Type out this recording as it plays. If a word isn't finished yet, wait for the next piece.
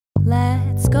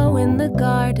Let's go in the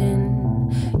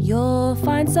garden. You'll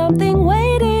find something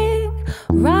waiting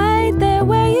right there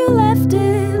where you left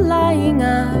it, lying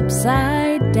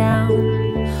upside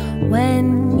down.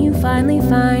 When you finally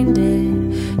find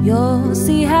it, you'll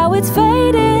see how it's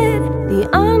faded. The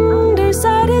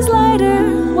underside is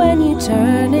lighter when you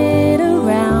turn it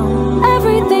around.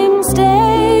 Everything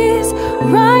stays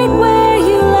right where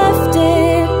you left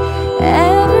it.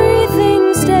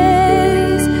 Everything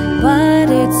stays, but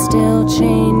it still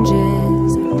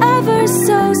changes ever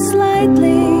so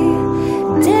slightly,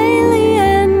 daily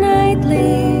and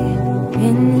nightly,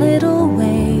 in little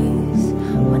ways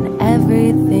when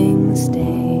everything stays.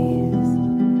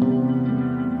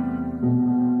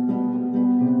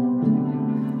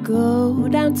 Go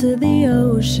down to the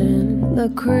ocean, the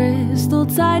crystal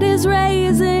tide is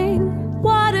raising.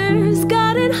 Water's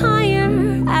gotten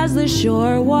higher as the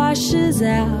shore washes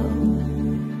out.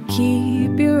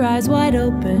 Keep your eyes wide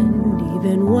open,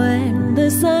 even when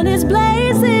the sun is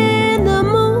blazing. The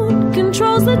moon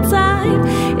controls the tide,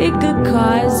 it could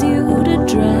cause you to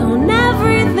drown.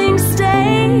 Everything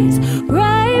stays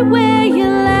right where you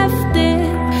left it.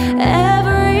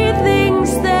 Everything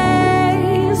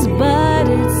stays, but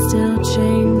it still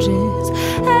changes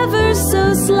ever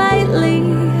so slightly,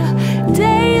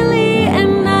 daily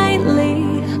and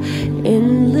nightly,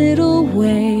 in little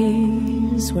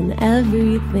ways when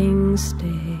everything stays.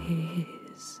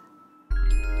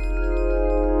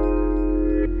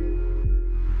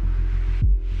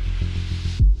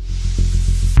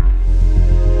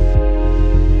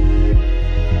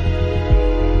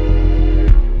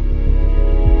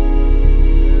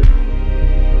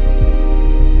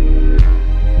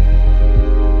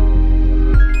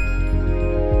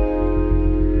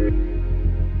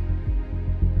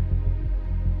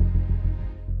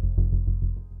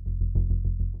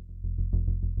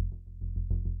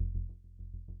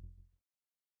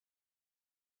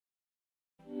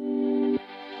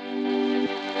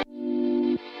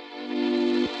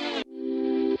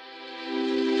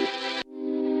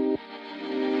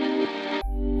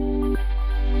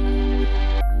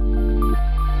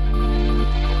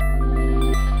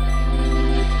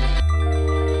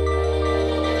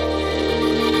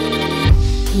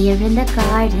 Here in the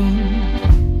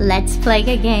garden, let's play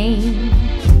a game.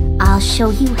 I'll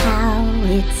show you how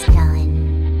it's done.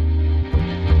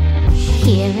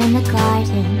 Here in the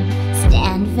garden,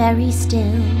 stand very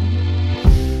still.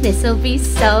 This'll be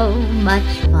so much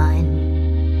fun.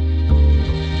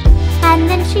 And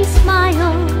then she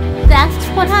smiled, that's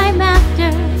what I'm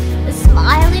after. The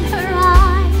smile in her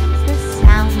eyes, the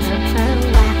sound of her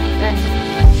laughter.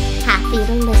 Happy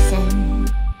to listen,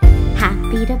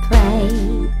 happy to play,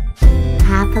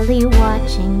 happily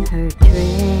watching her drift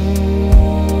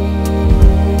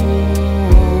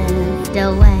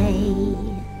away.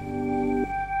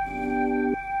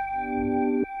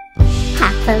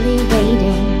 Happily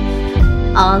waiting,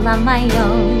 all on my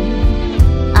own,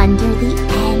 under the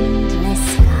endless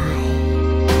sky.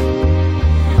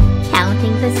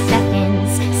 Counting the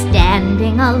seconds,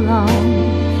 standing alone,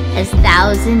 as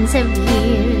thousands of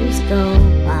years go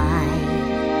by.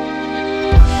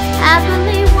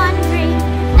 Happily wondering,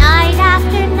 night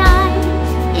after night,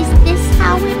 is this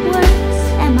how it works?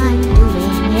 Am I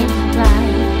doing it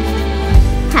right?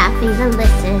 Happy to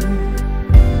listen,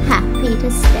 happy to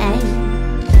stay,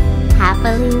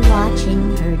 happily watching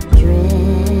her drift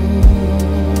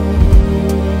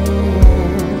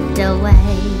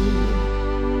away.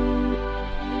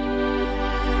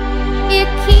 You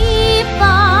keep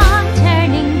on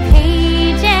turning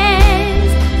pages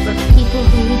for people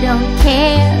who don't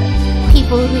care,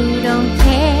 people who don't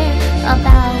care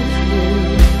about you.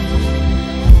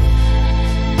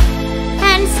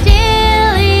 And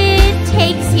still it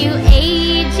takes you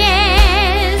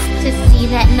ages to see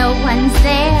that no one's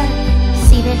there,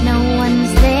 see that no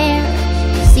one's there,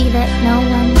 see that no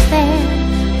one's there.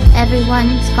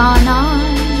 Everyone's gone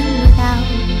on without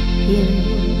you.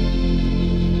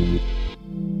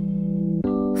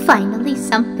 Finally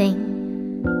something,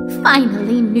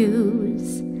 finally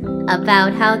news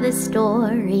about how the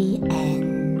story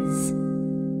ends.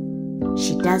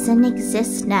 She doesn't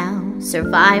exist now,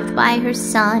 survived by her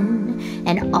son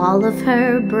and all of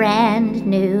her brand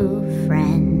new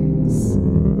friends.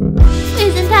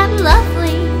 Isn't that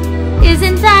lovely?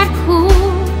 Isn't that cool?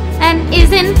 And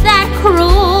isn't that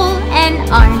cruel? And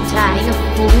aren't I a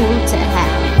fool to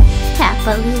have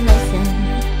happily listened,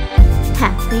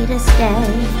 happy to stay,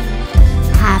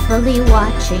 happily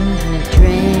watching her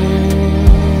drift,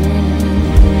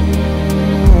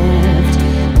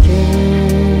 drift,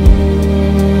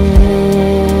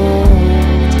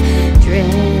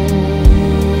 drift.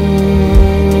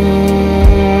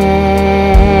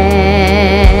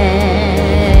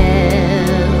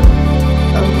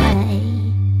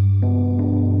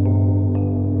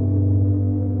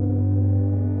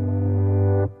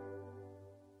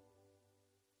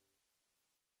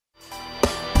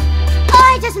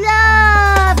 just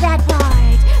love that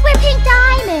part where Pink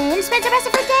Diamond spends the rest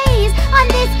of her days on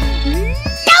this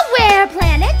nowhere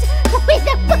planet with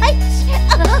a bunch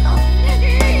of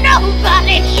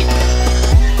nobodies.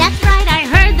 That's right, I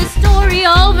heard the story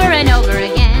over and over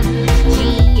again.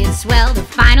 She is swell to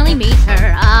finally meet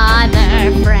her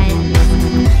other friends.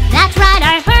 That's right,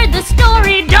 I heard the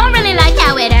story, don't really like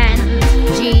how it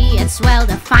ends. She is swell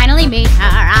to finally meet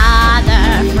her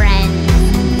other friends.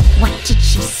 What did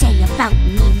she say about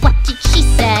me? What did she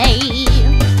say?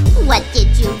 What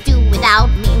did you do without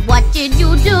me? What did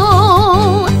you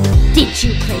do? Did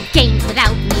you play games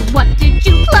without me? What did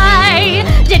you play?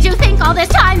 Did you think all this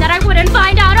time that I wouldn't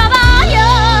find out about you?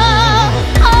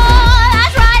 Oh,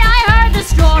 that's right, I heard the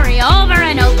story over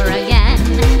and over again.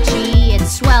 She is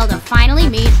swell to finally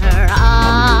meet her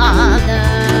other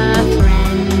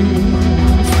friends.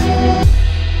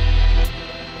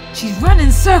 She's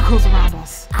running circles around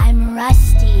us. I'm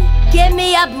rusty. Give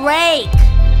me a break.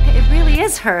 It really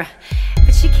is her,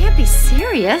 but she can't be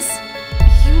serious.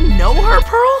 You know her,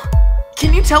 Pearl?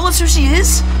 Can you tell us who she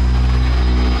is?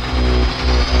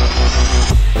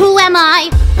 Who am I?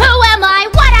 Who am I?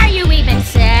 What are you even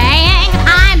saying?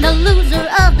 I'm the loser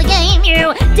of the game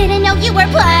you didn't know you were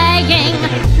playing.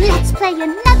 Let's play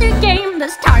another game.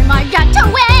 This time I got to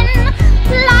win.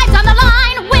 Lives on the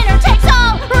line, winner takes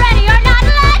all. Ready or not,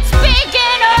 let's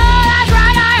begin. Oh, that's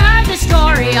right, I heard the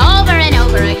story over and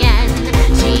over again.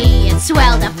 She is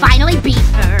swell to finally beat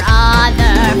her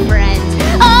other friends.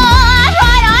 Oh, that's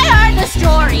right, I heard the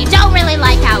story. Don't really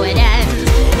like how it ends.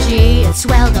 She is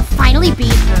swell to finally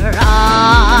beat her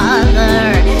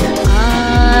other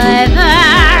friends.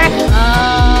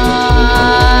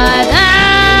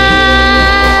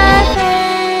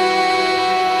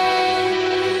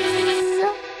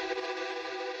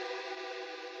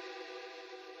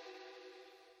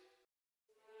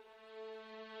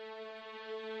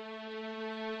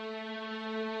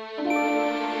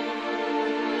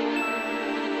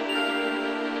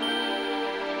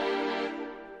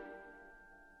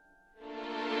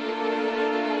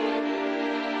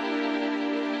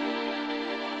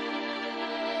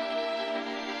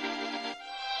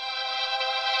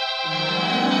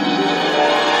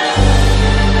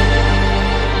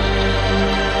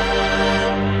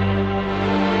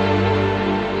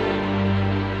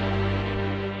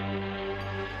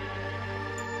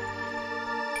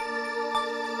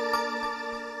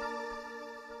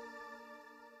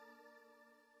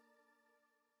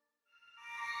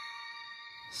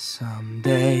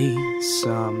 Someday,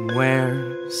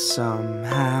 somewhere,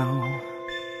 somehow,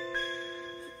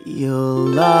 you'll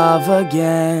love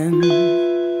again.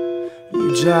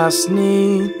 You just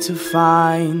need to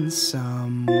find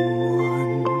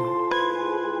someone.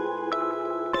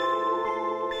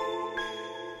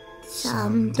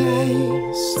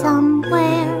 Someday,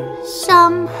 somewhere,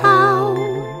 somehow,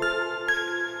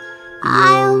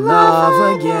 I'll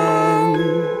love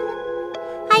again.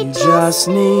 I Just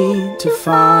need to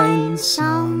find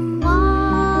someone.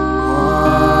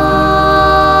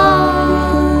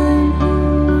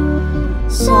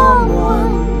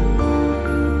 Someone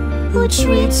who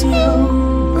treats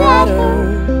you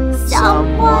better.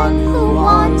 Someone who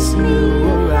wants me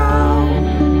around.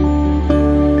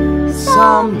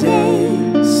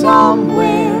 Someday,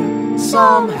 somewhere,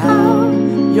 somehow,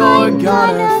 you're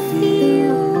gonna feel